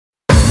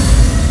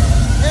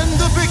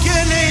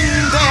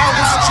beginning there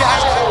was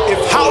Jack.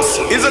 If house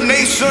is a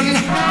nation,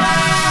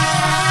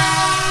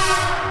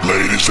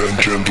 ladies and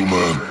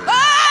gentlemen.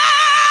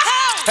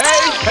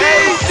 Hey,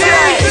 hey,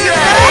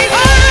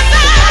 DJ!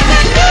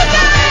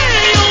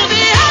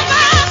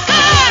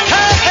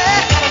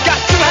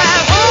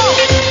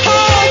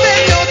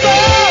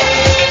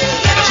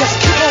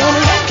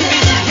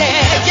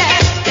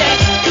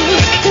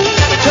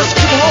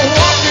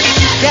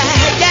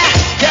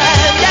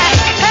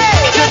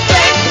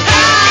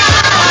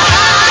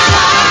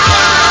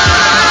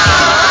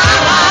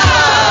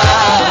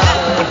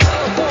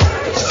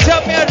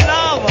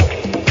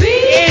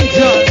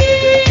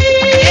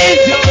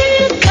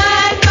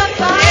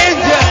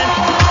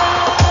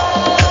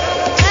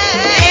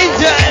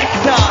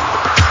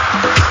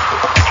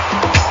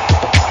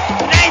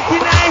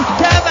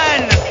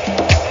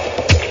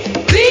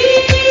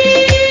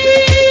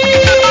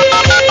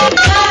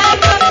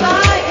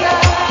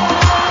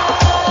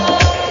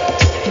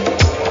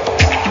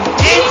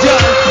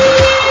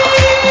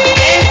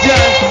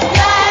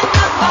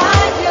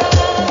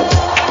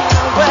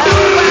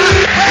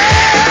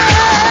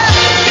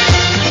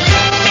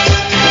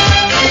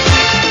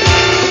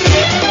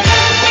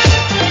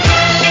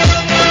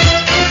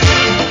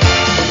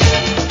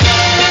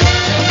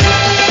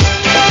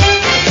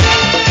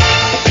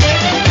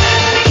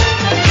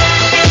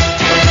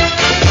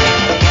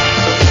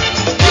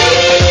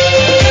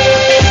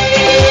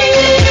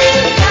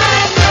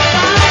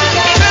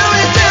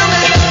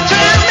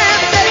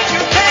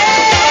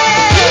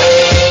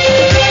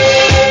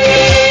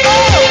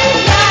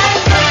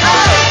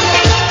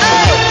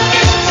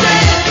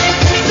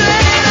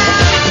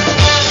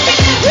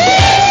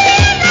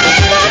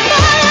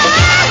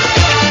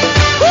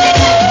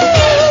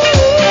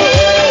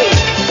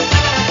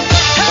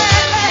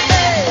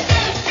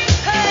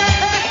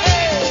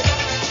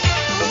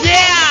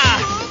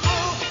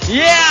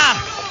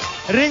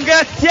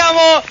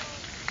 Ringraziamo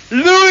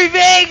Louie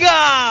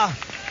Vega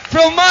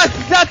from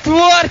Massive at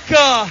Work,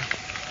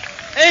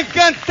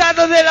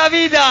 incantato della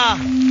vita.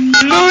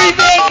 Louie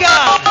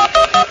Vega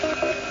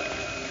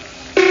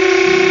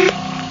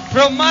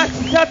from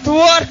Massive at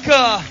Work.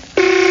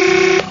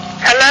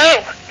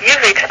 Hello,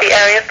 you've reached the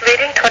area's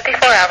leading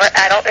 24-hour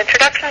adult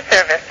introduction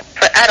service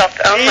for adults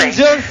only.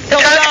 The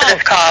charge for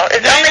this call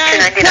is only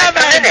 $2.99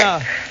 per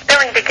minute.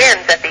 Billing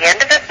begins at the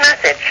end of this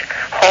message.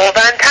 Hold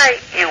on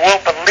tight, you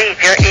won't believe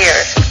your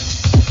ears.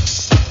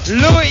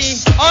 Louie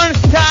on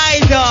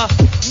side,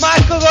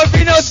 Marco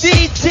Corvino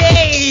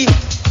DJ,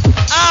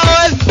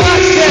 our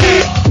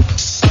budget.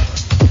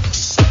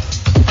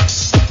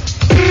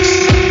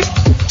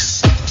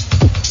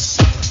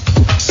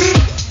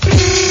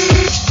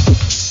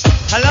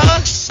 Hello,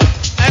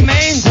 I'm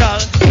Angel.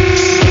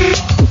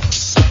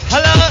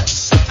 Hello,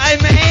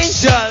 I'm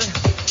Angel.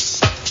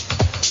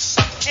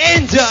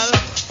 Angel.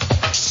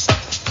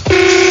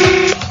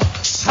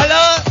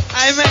 Hello,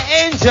 I'm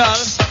Angel.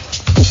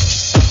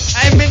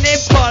 I'm in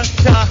Naples,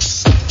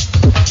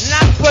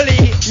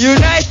 Napoli,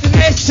 United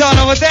Nations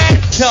of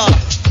Dance.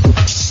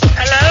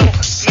 Hello,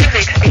 you've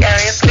reached the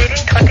area's leading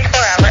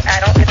 24-hour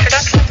adult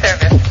introduction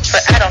service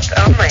for adults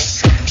only.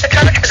 The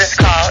charge for this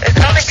call is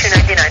only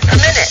 $2.99 per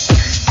minute.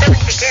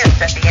 Billing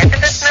begins at the end of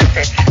this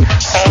message.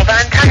 Hold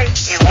on tight,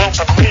 you won't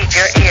believe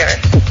your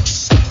ears.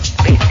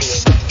 Please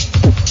be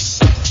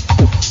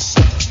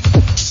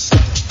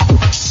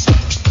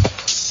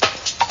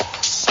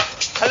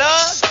Hello,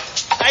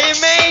 I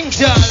am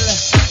Angel.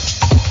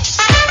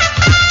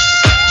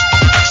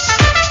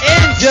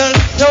 Angel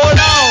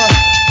Solo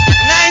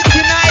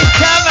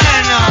 1997.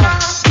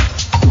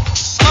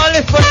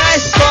 Only for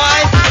nice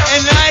boys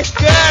and nice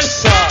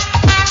girls.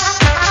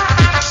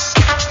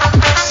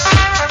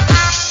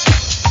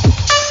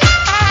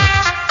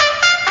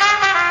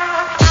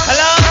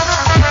 Hello,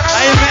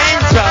 I am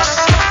Angel.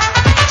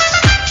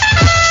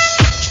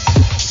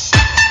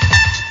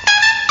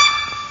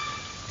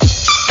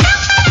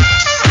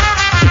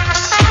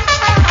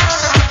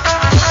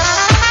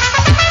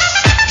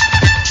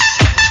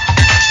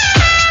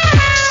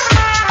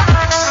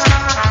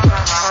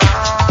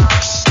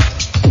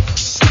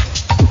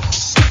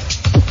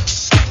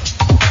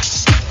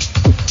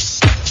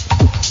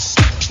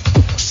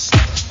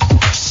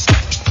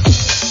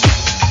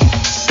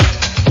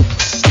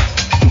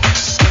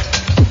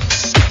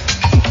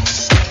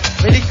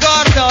 Vi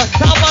ricordo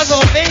sabato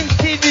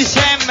 20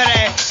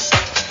 dicembre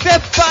The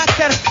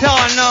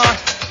Patterson,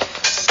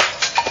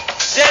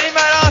 Jerry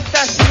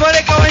Marotta,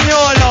 Simone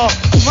Cavagnolo,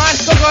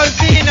 Marco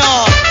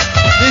Corvino,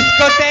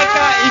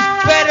 discoteca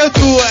Impero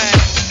 2.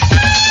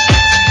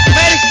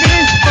 Merry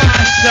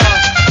Christmas,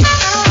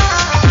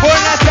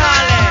 buon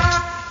Natale.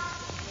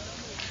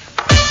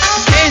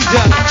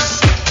 Angel,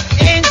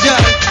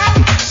 Angel,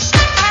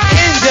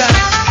 Angel.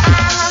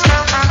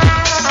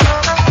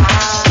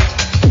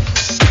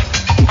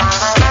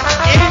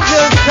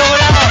 Angel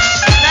Solo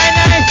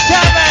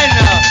 997.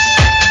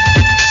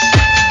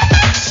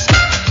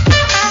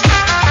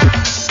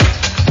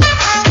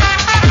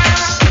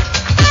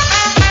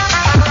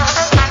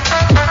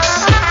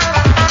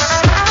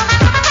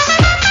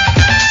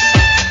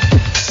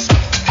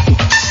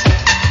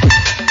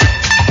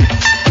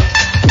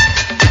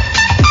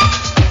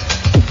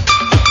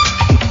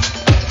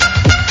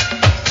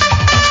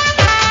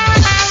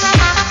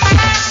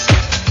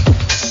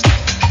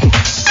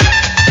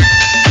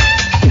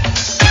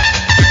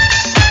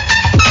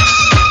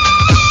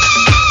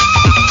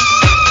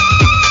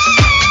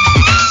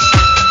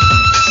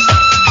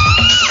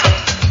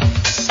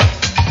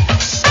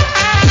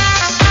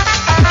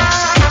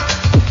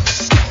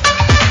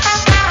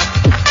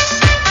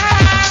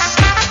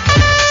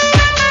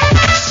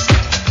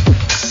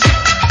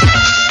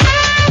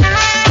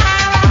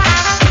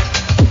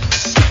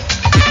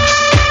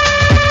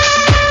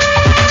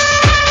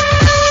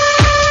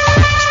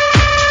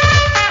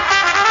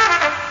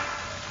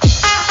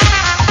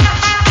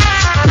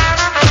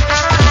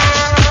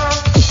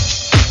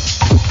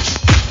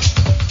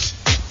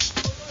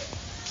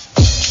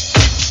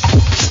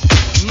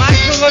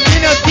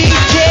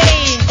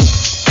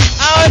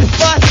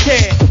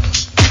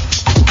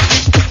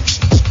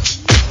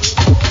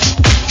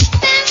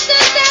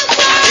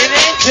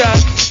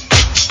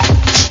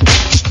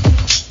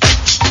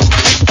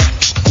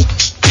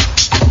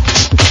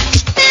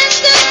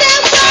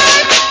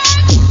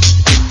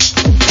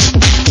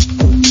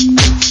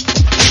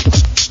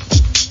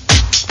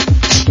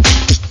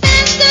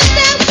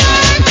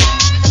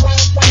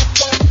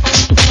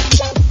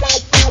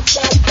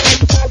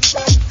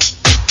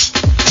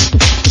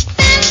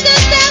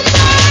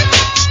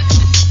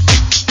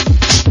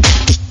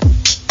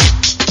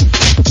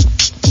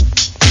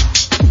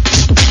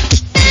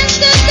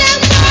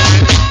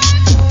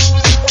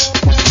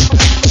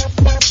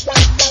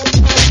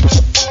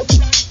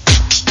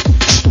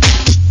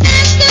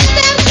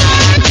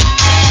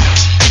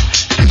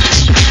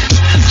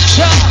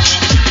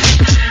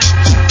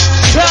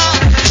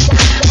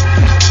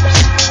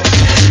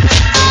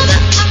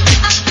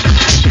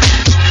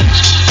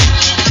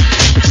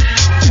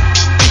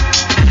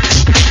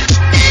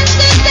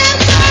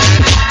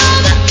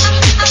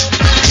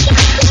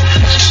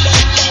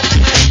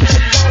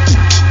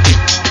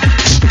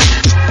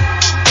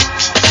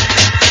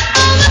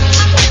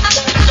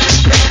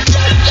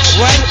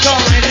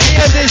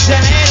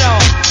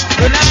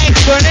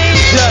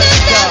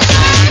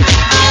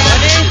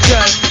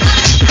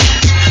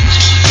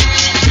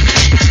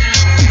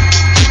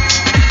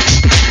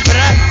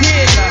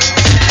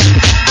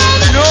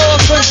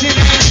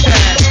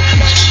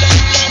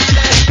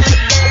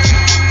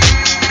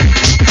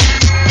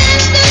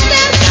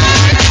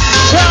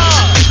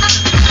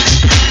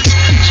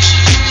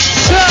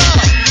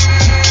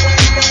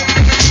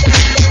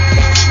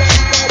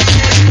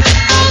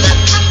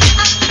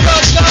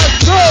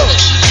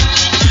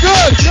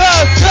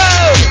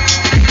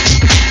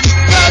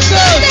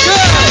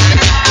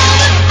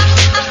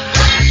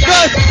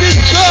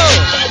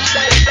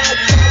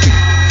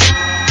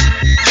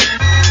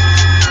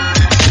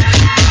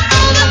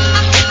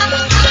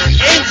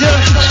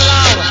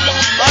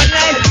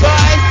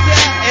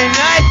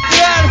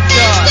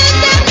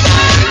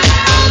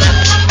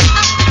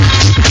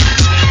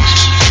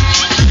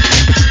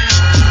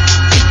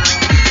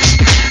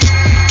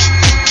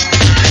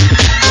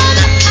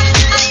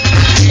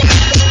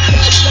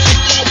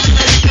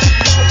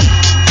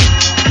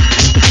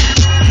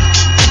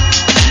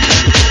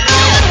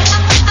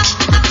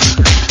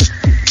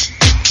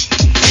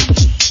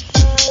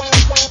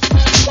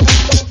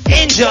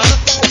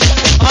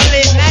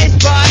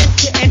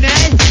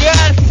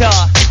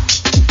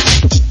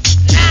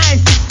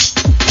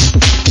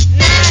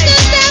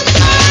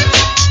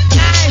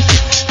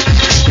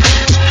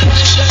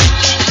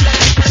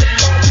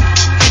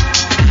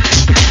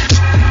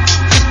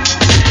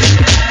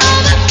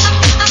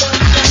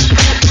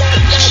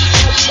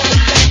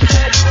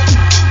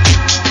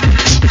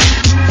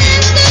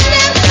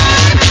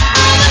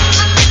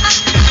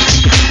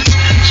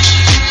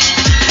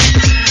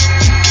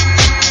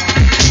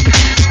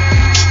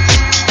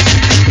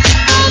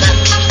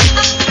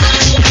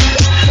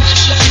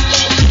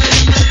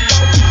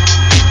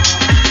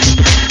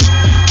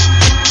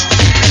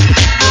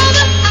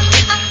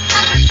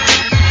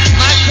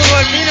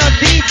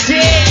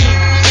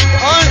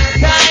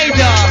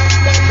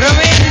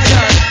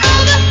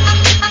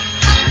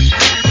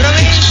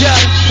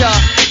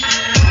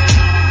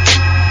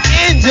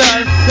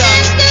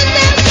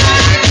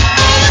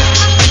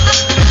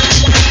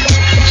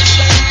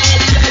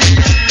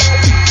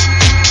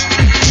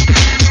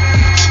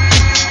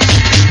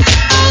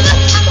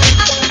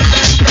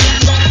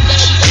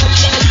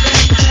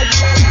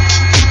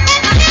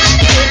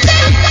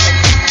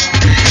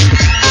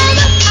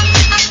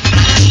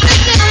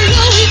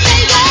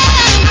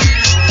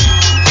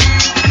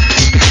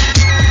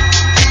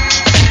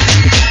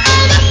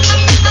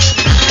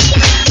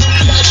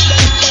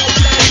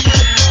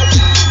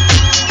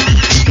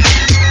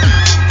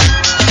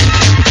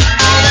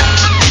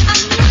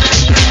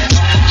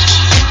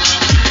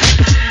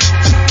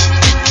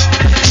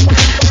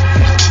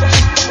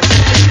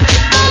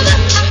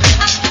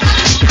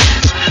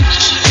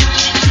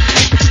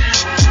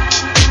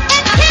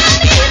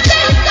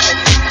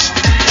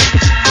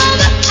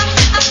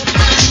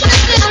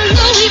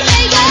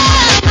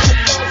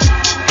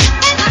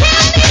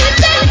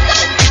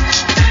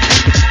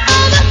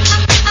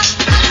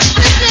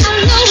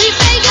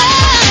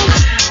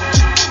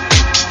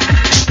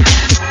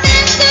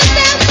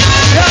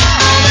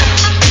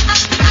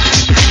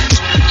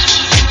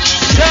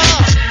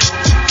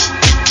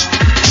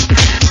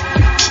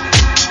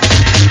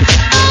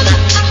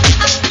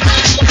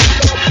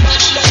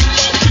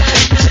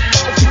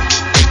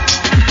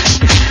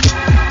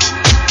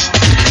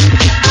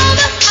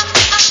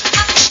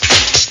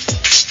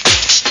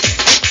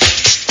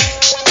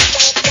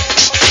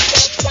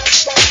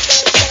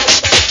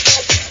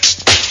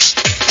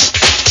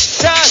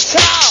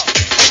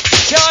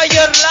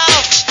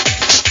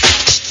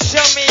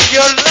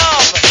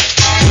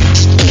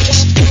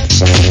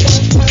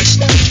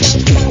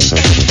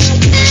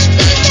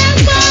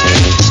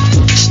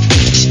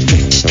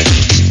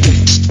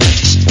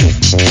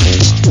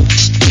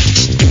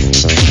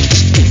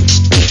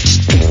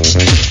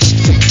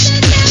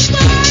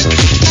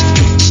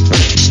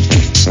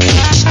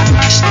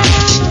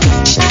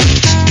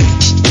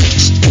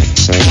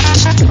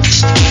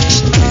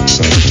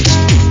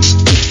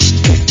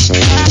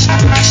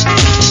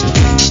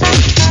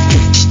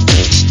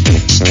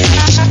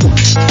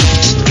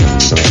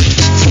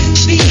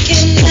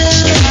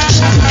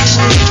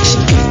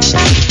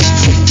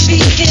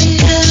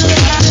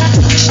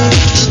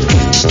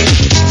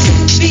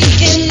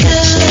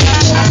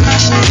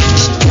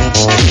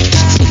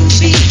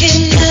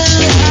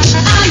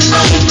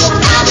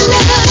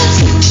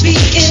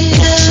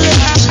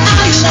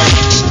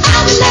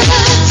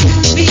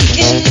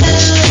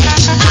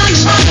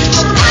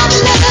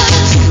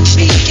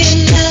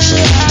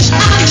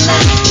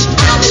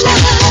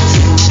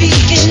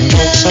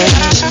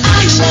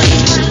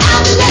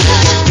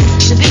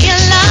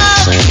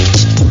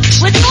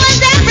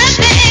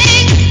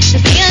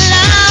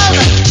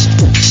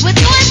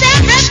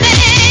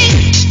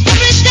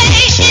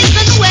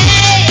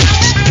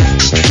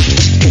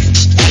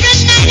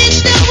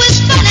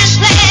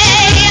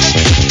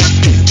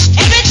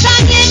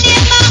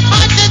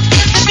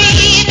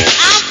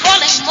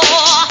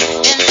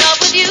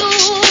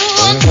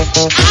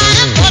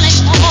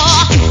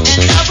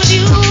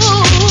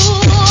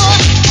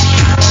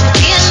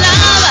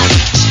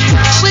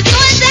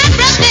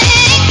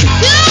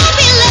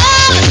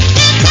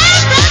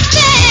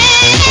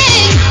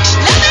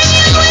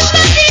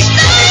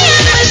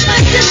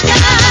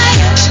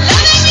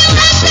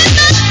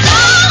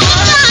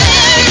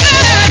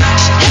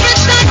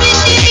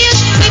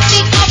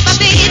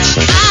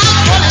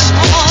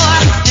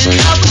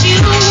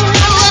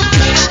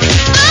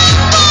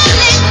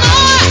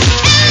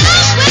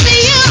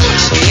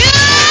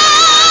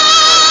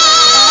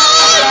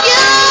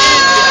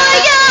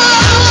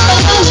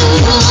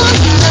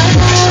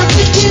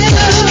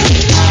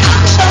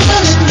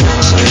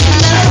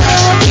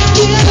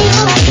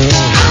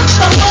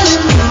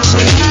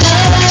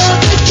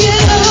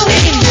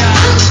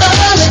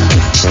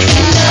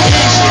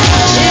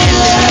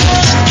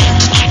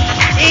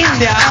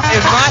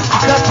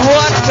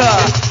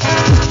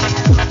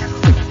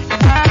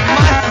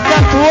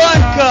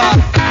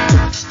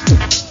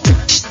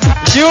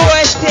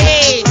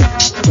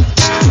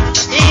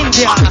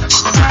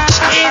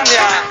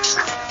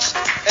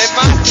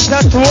 Masters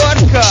at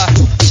Work.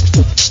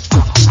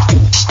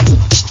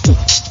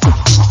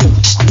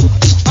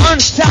 On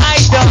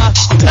side,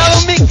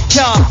 Love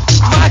Mixer,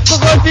 Marco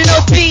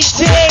Corvino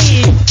DJ.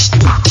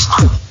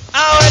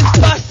 Ah, il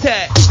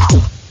passe.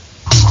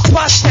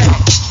 Passe,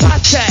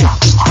 passe,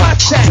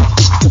 passe.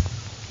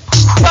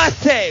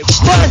 Passe,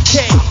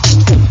 passe.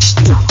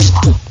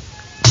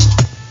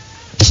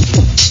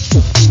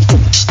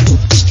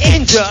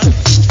 Angel,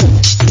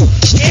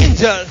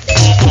 Angel.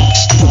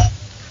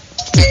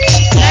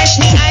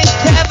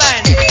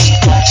 1997.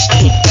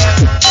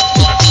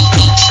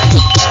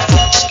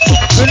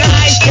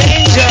 Tonight,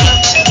 Angel.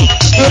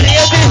 To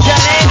Rio de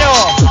Janeiro,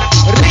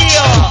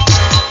 Rio,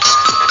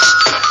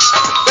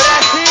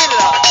 Brasil.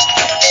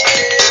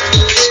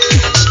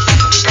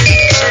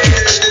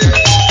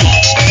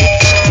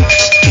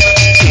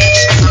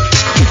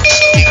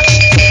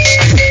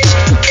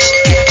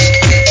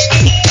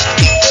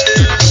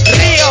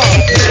 Rio,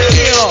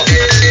 Rio.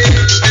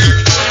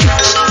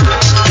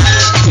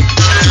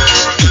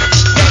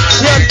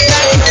 Section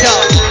Center.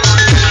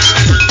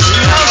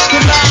 Love to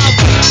love.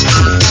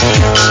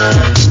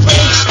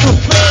 Face to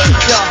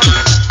face.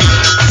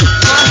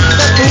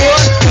 Master to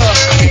work.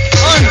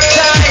 On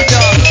side.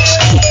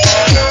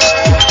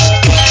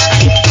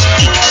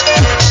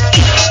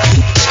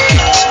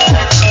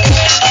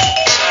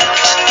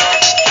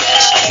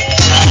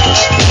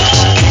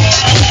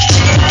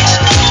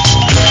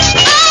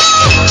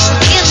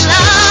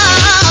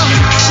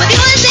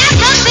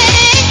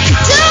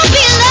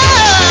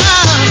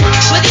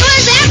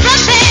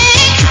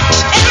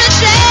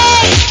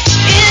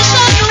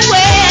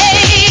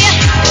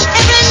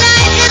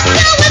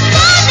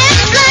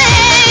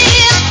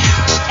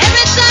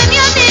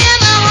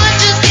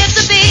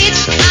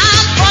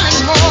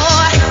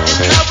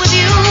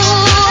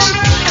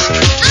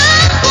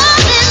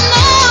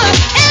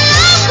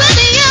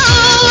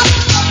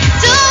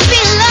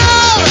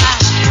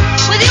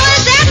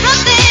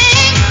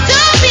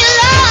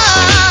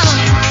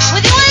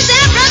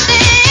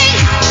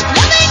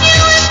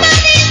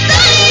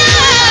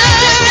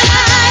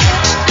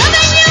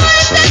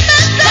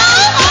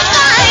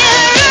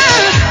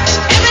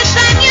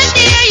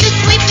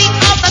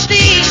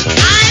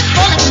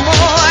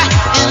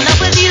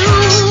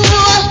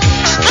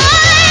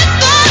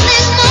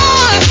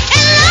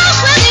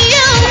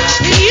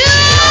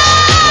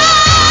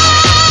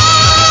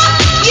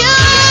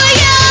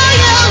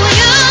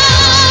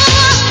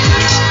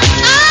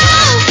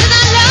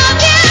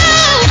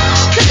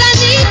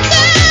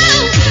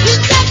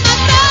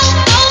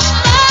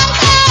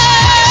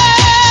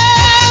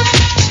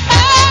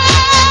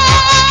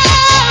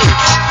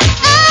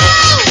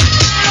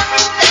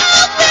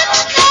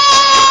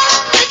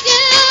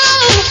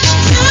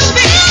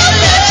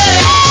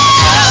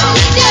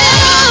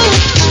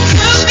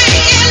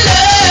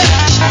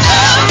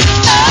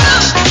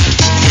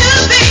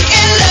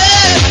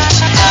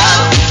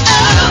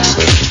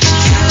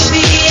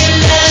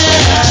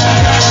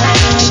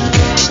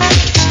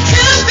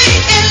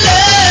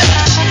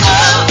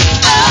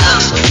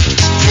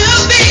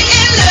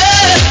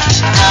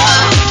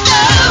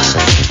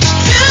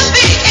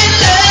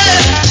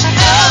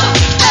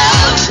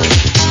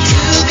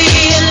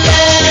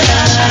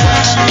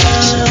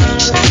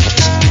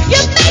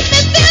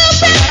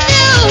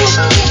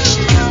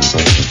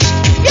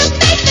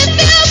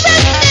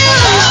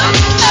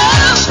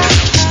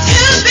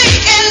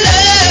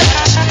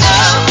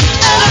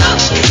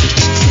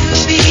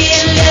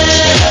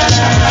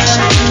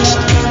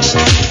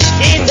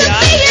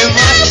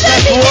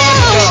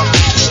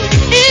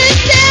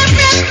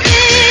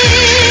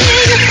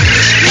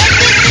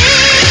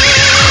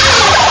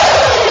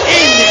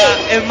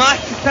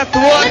 At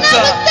Work,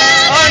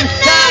 On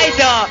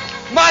Side,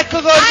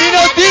 Marco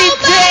Corvino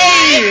DJ.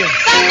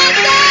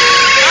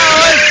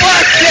 Oh, il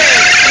passe.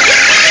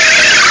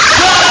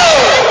 Go.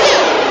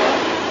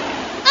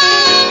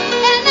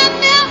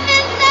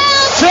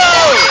 So.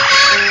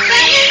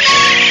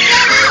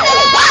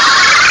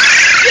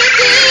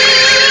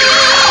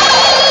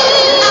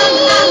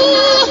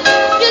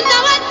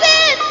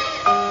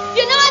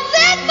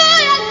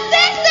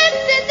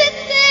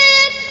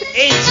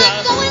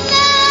 Angel.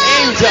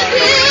 Angel.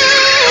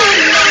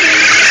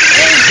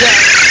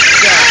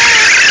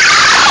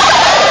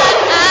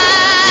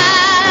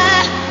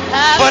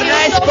 For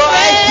nice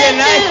boys and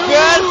nice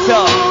girls.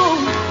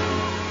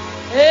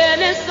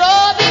 And it's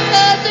all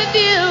because of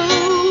you.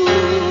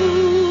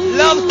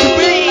 Love to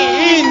be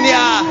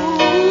India.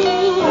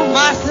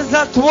 Masters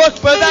at Work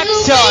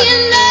Production. To be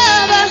in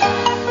love.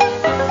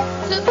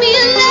 To be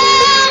in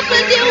love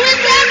with you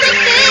is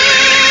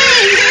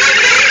everything.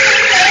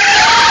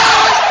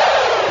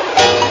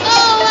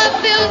 Oh, I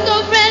feel so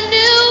brand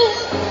new.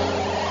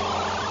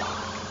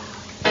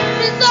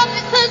 It's all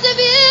because of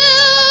you.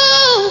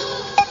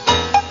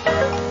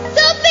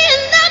 To be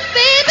in love,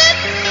 baby.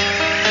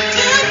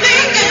 To be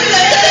in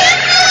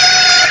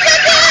love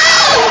with you.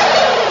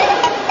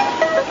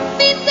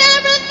 Means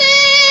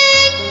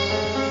everything.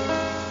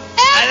 I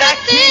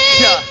like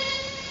it.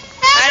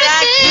 I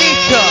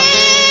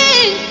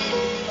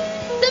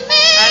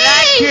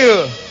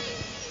you.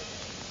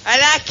 I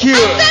like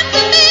you.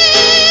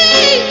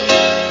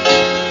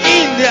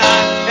 India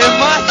e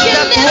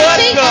Mazza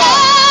Tuerco.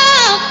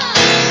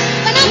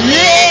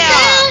 Yeah!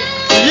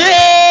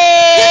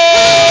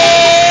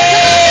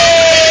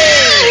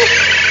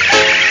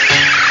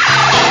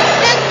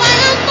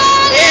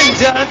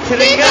 India ti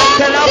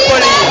ringrazia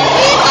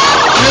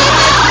Napoli.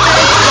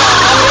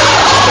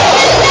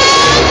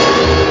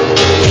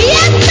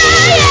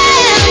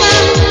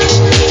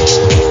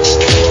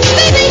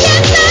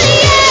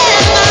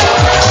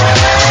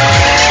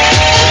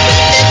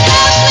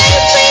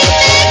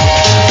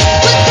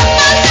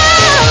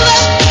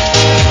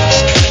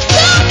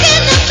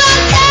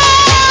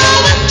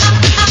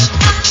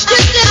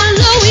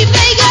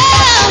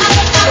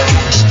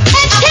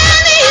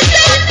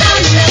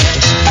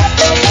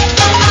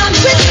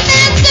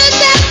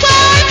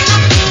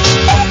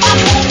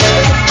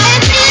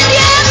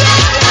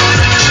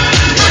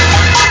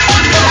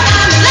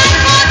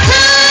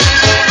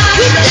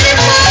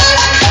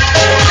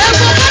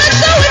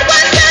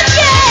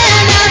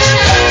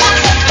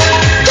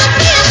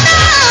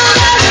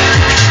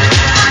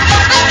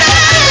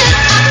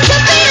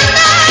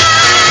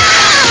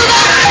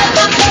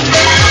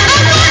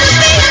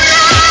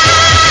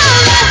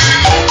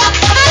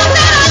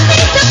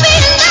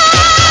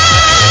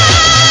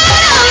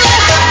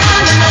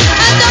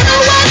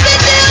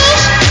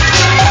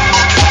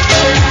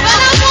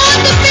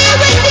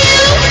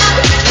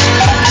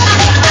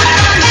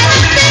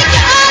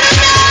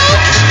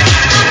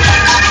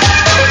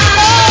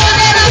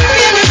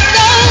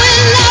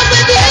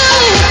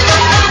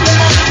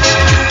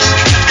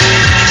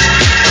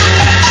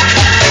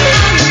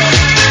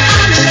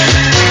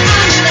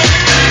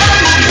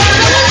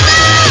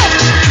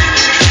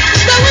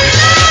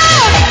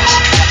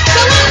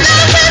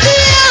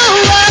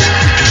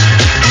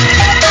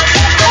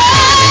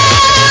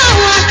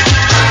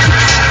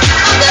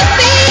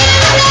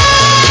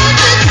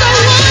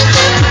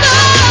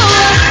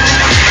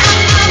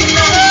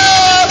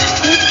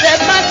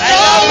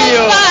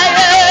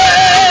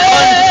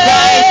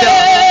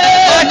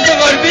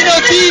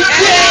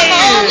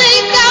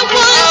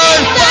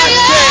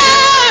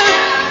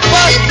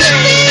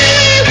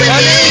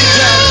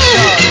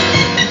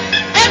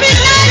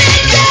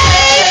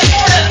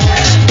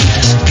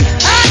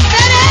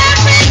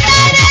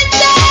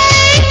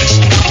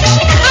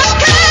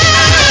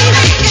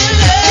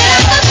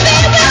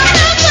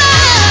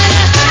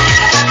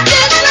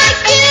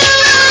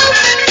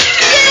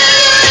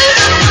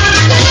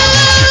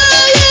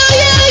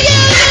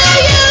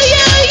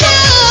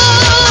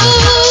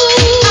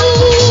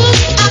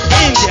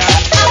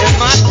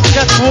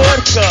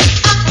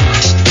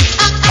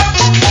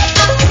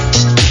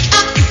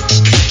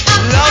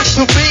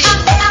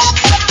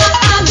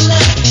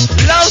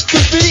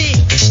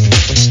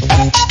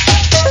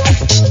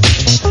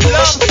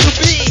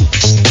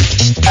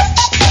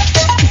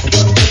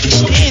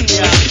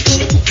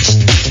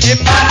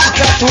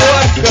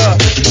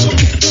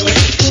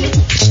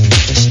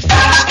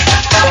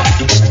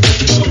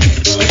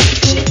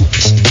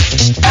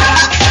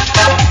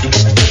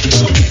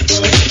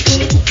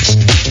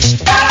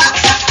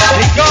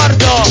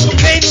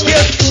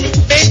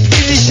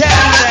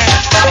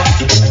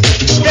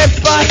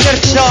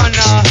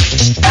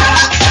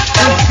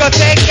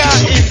 Discoteca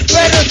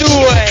Impero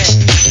 2.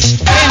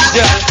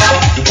 Angel.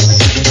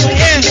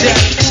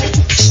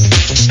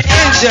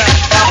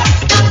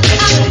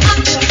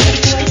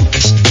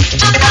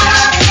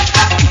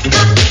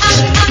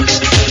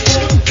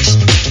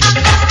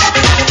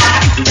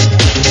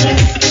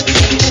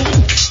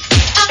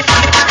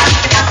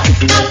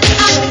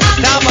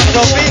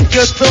 Sabato 20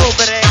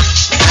 ottobre,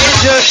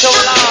 Angel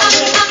Solar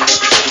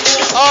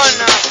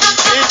on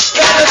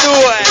Impero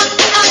 2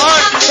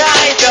 on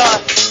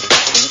Tidal.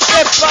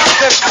 The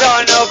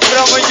Patterson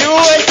from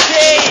USA.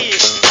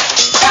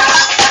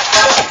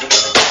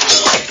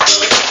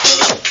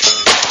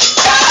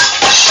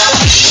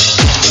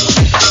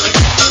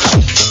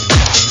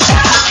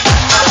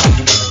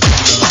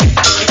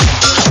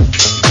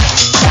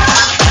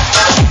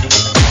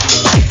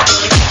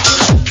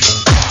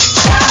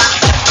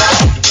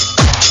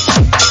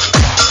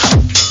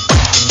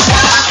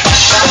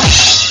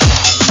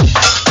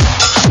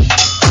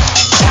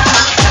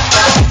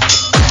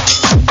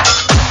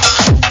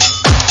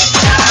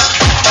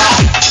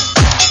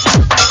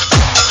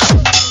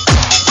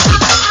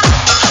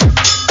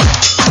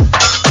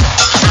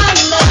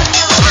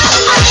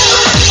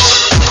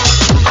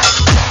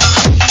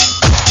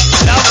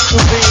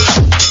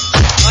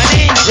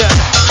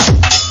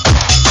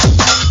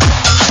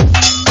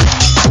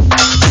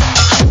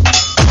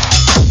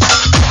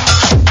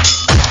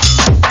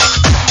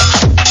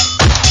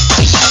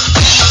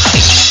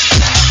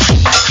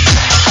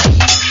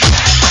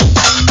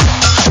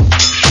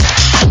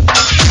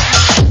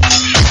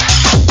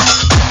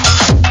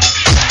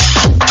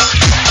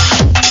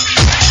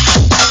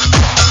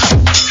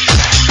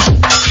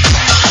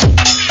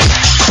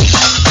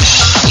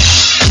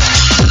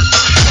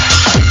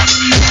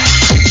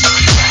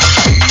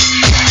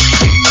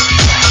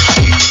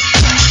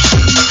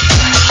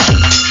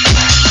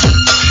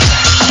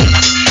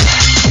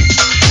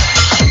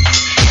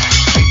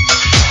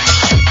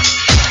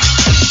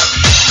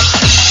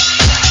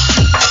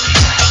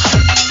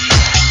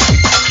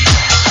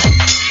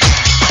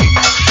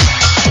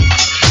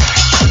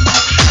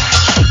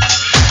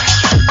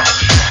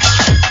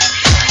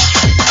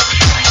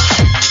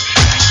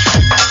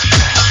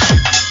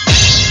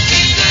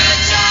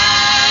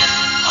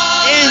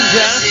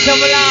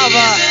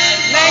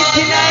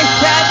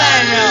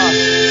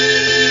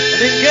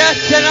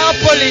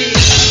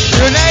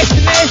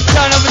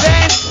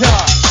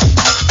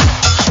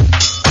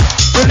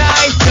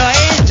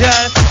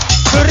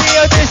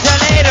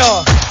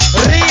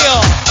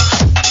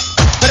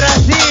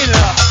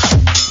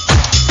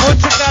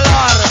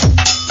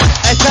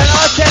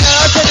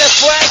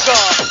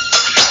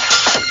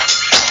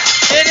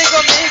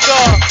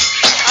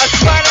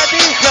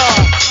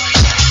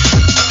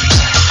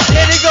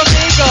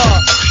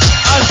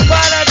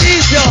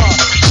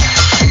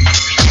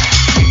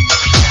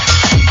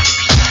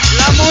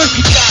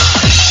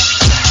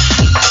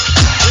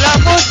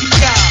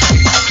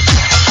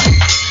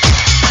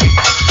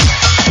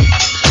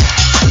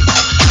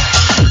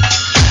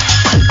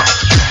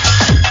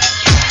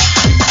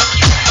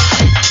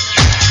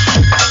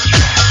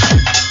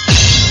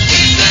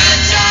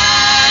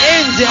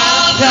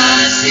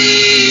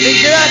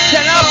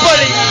 Ringrazia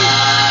Napoli,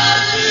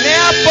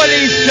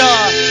 Neapolis,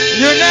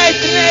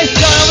 United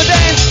Nation of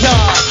Dance,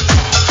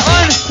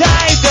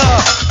 Onside,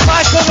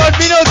 Marco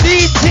Corvino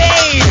DJ.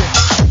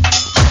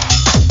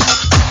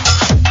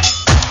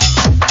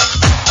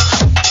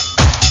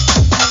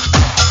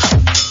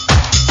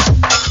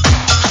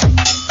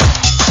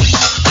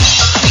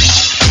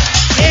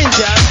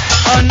 Angels,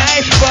 oh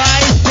nice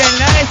boys and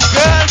nice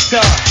girls.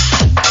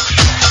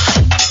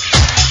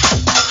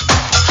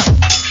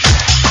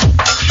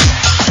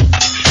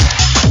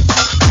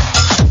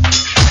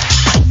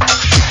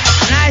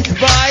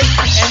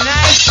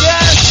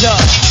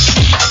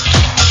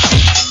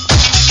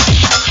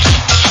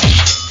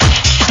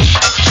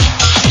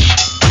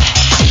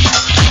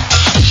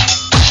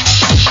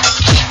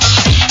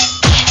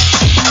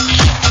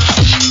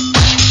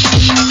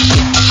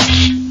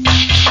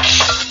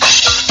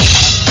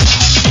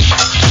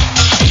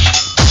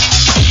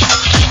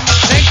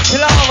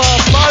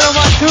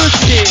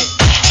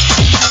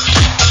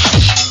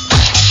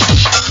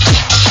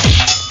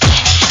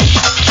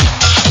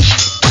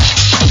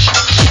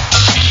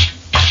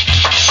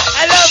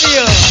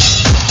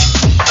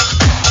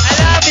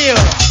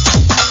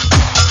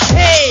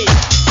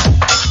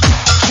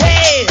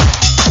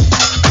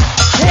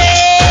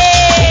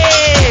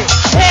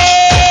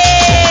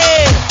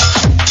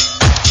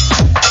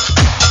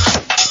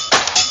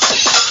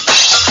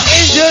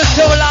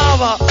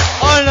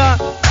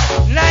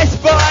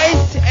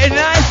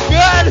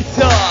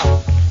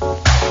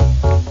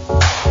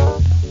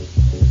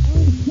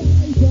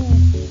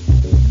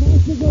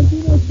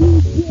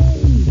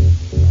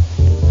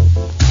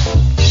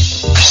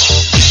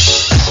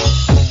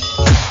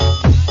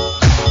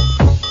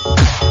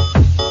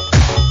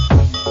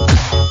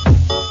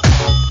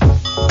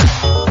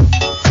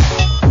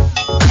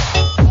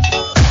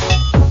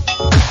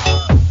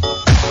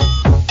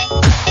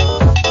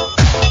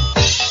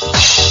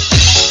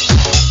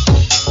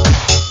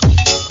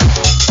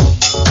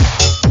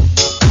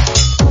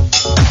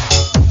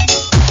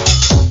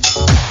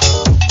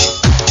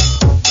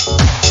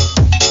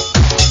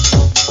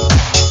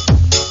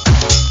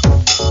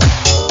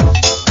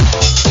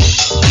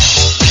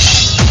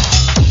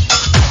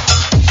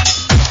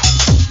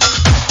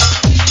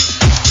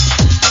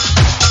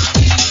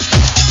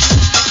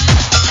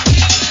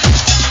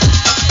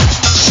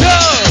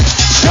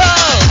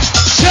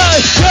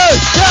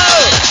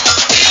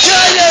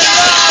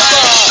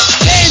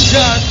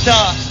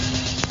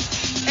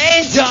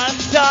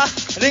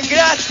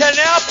 Ringrazia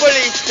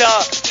Neapolis,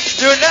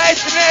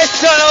 United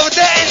Nation of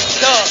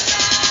Dance,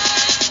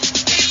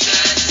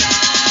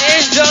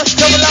 Angels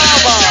of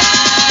Lava.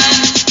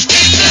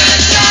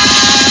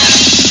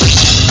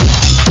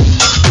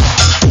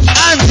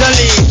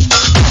 Angeli,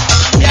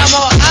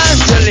 siamo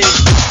Angeli.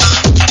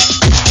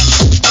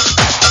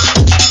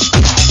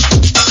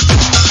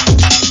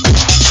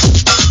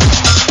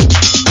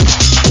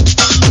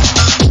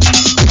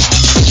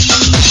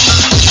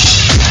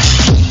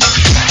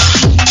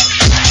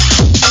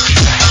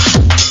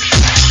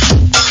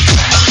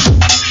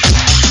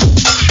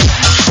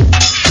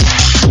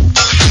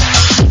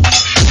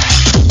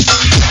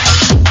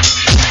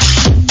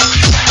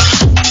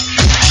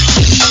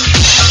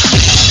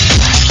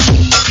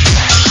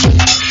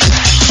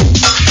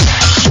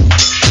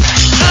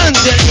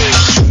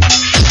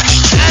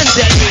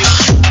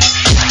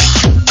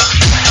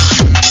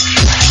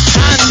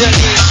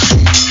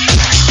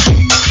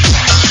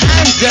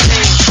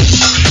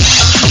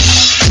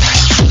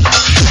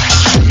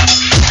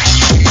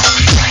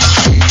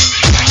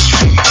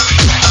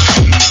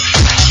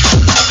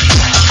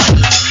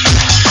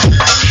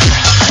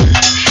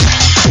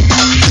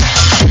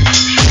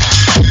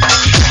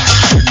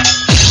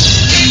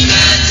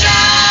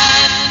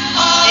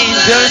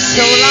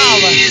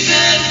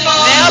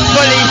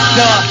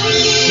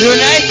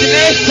 United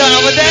Nation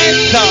of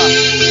Dance.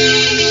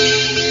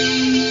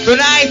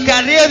 Tonight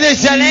a Rio de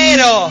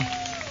Janeiro,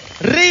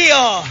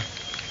 Rio.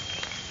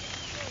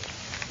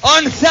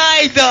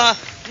 Onside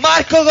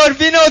Marco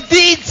Corvino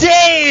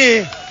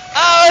DJ.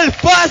 All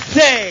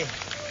passe.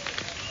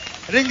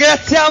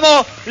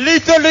 Ringraziamo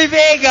Louie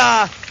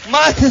Vega,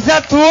 Mass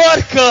at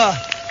Work,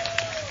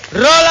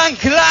 Roland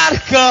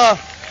Clark,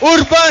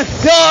 Urban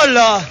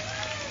Soul,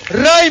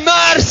 Roy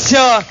Marsh,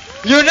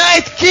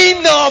 United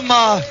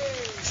Kingdom,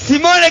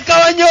 Simone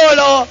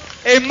Cavagnolo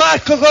e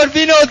Marco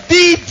Corvino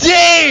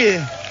DJ.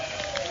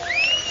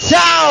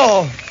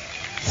 Ciao,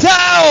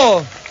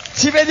 ciao,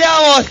 ci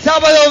vediamo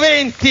sabato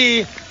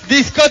 20,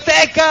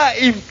 discoteca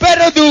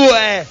Impero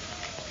 2,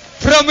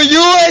 from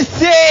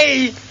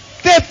USA,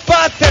 Dec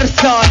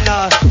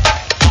Patterson,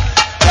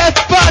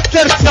 Dec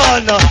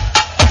Patterson,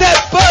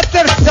 Dec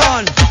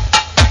Patterson.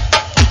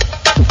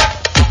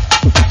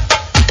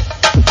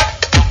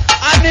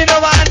 Anni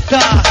 90,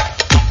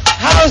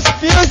 house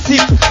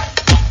music,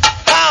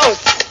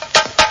 house,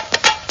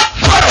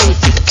 house,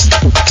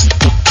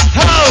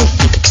 house,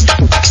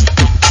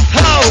 house,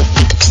 house,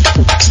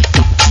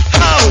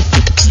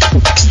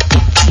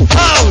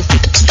 house,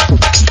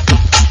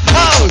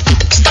 house,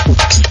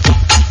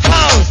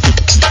 house,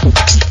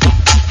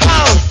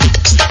 house.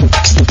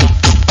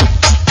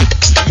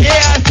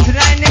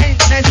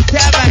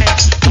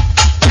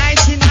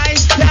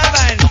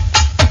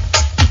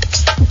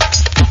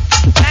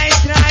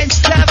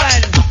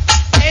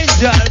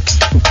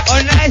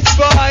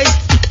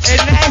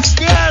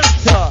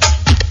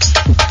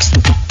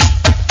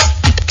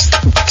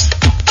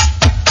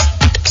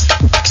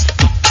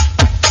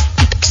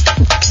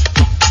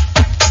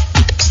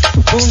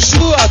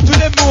 Bonjour à tous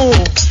les mots.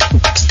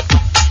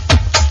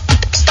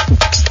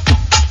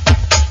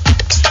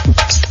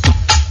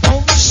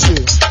 Bonjour.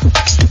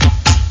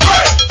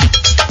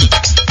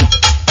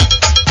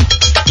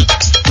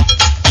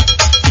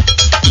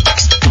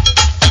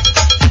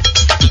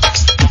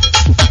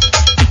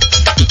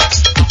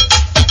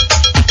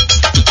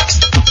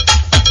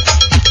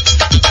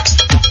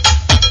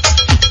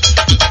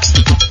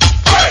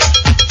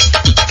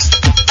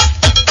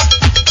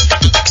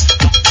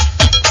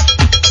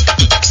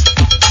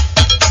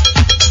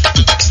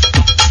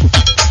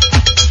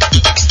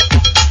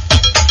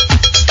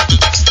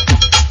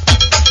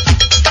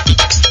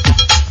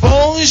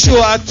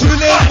 Bonjour à tous les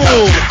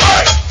mots.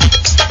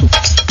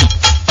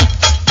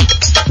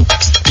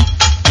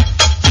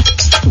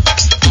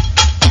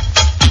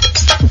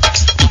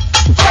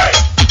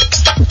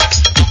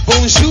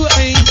 Bonjour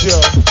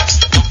Angel.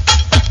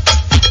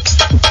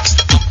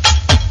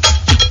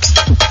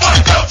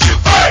 Why don't you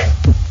break?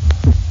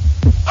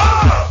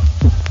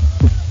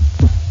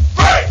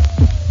 Break!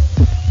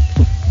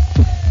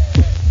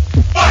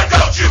 Why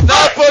don't you break?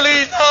 Napoli,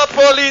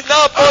 Napoli,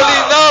 Napoli,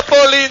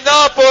 Napoli,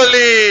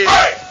 Napoli.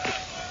 Break!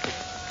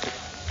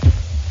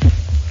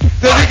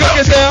 Te dico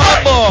che te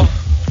amo.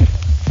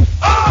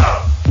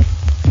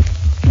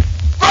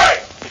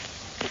 Break!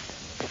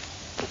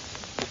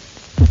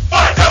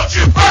 Why don't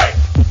you break?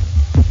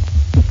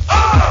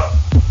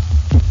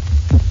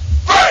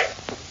 Break!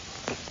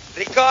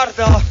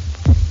 Ricordo,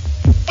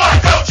 Why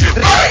don't you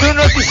break?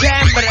 31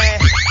 dicembre,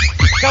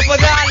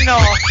 Capodanno,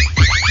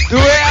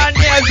 2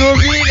 anni al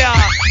 2000,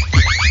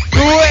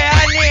 2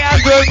 anni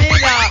al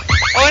 2000,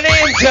 on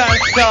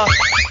Angels,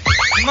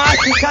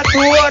 Massive at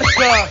Work,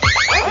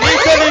 Louie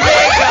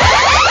Vega,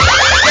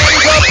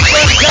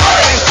 Dec.10,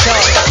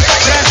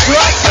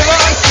 Trasquattro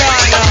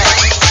Volcan,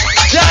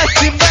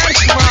 Justin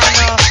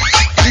Bergman,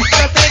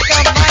 discoteca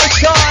My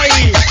Toy,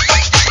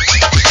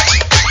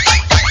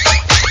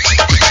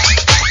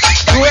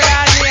 2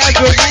 anni al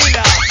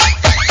 2000,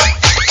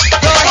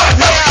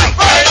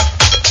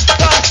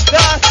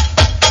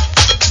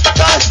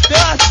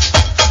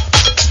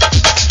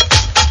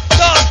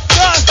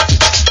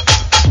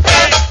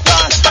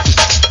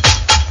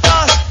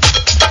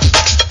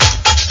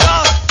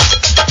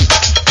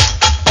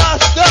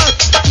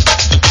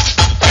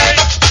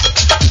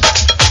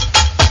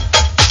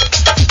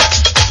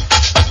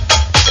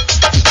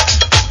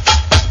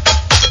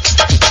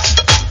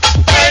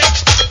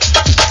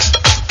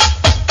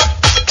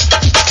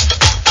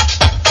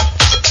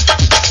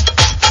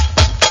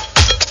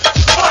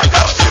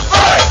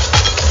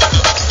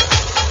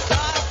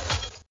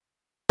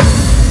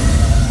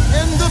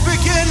 In the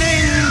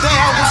beginning,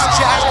 there was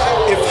Jack.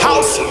 If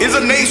house is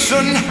a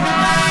nation,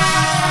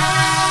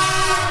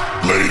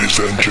 Ladies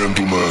and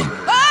gentlemen,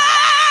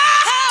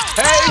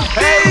 hey,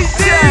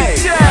 DJ!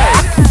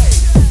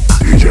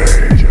 DJ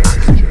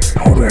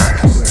Toru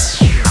S.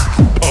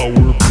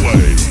 Power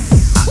play.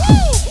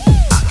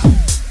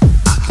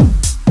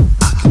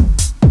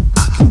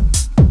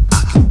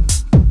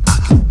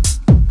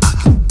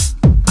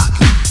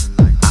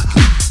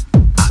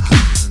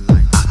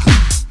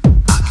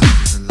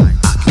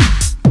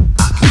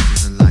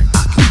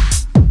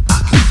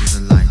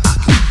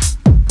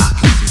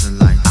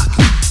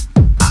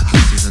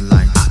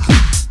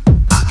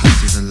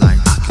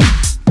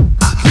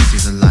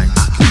 Season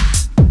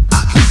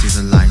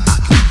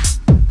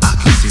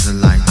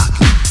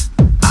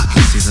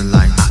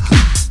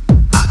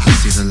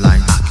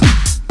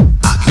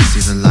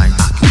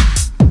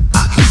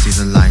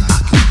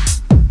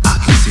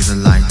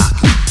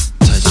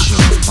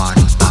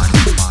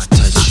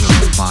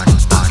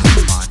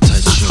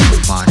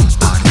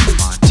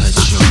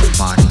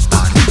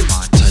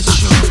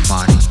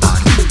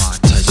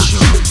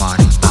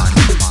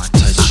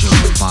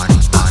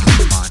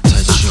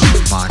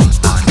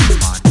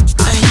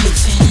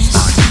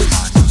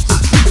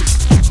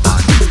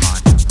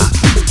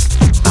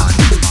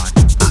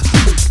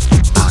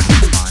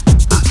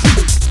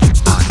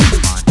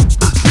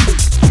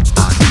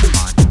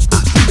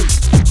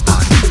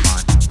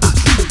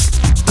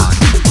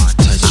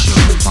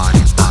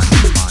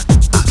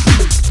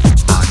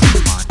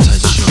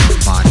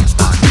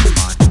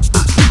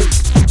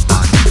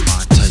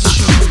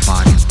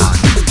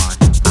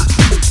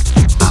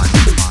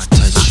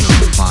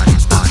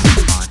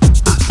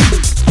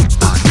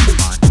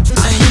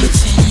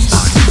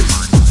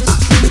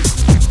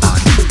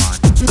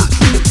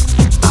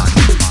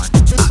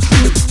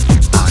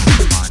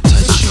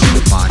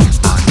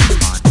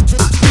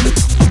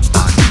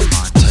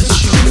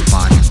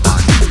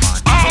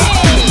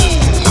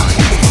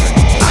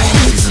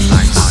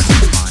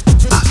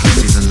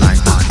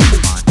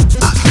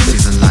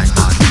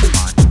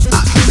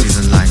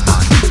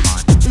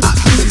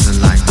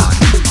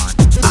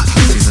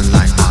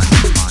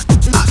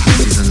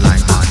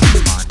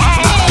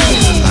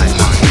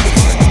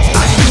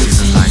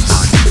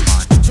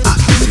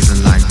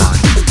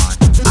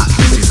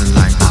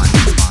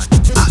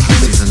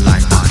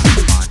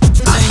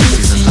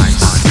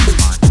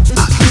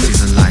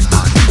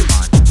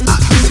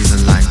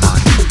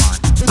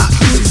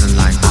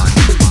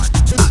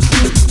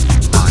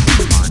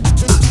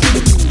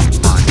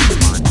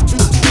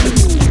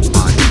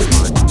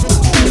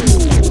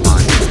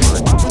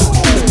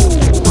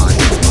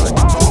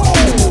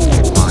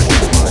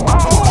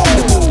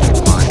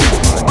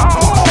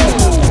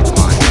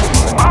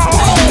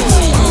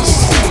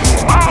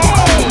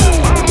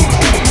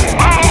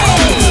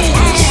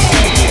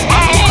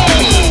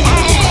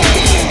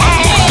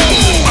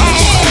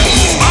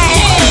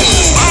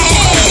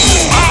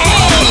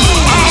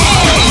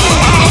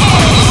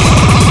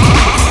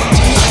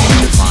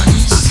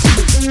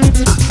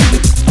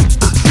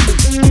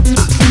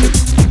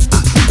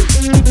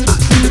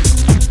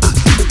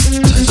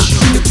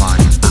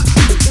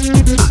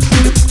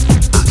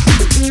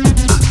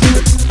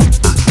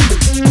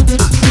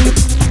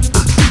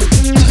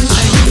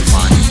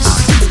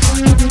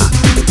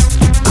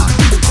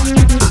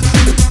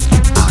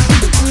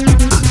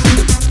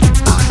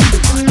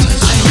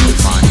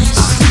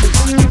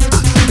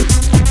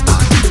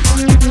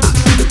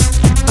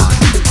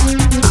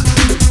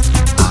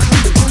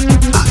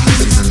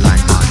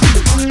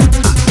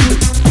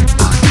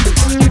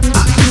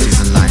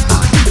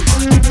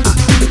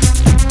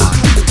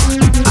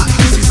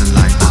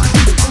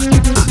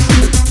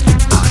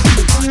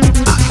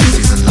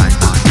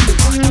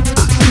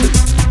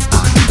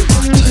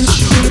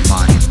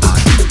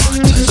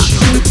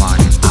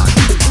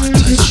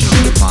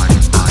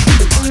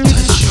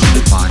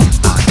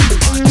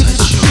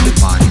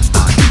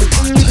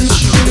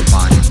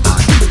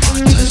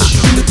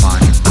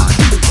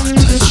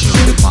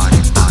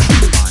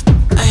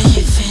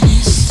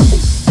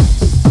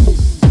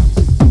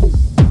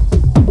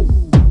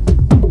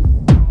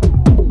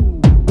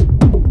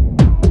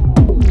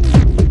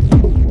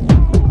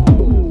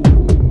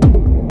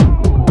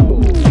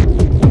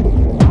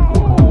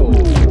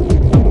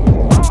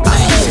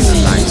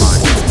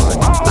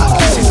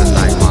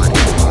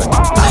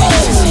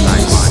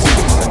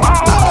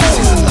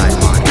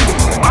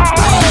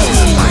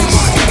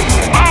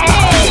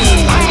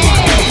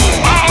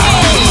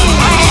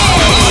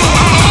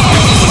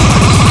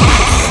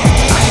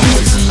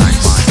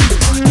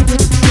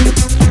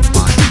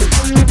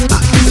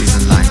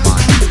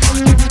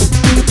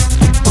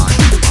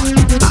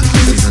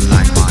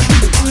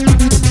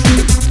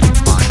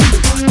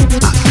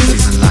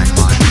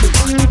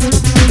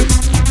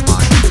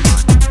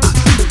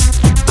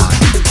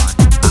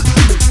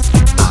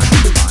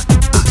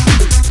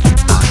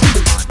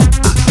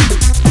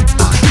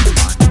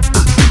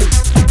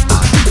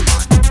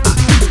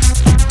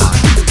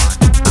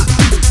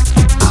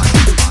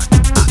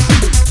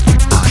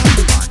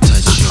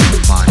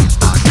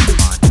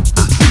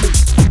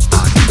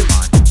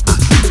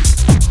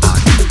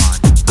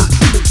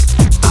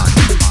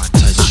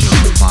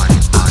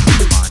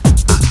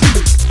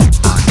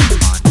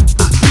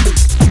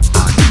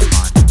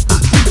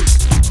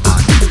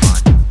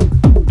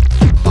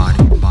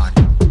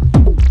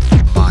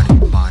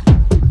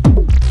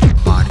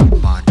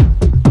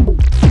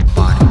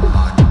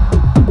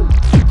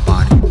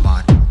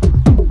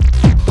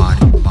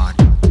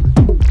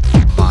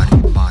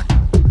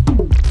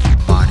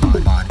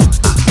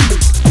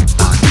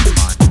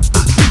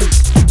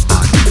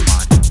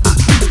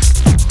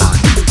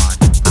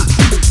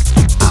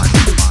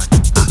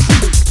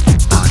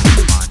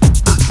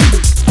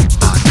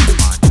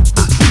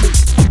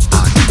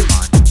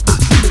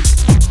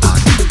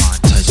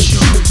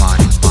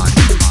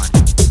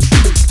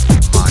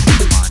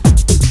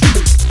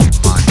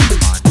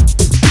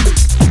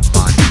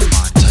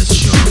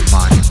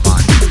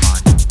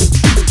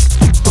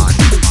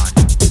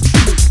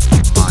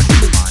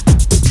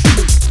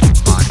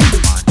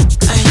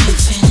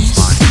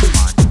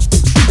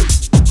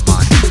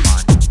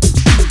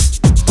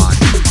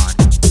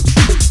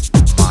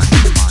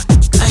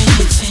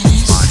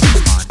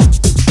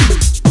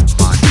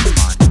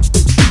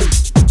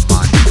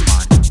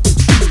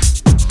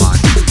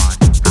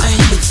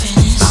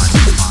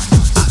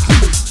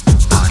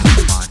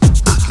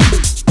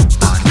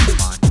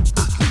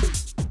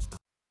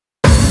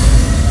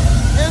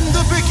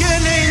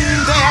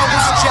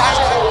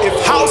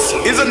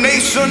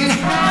nation.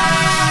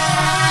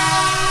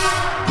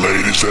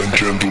 Ladies and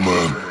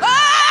gentlemen.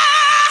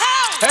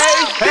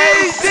 Hey,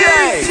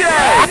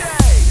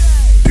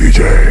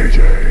 DJ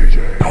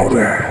Toru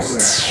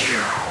S.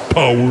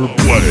 Power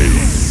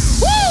play.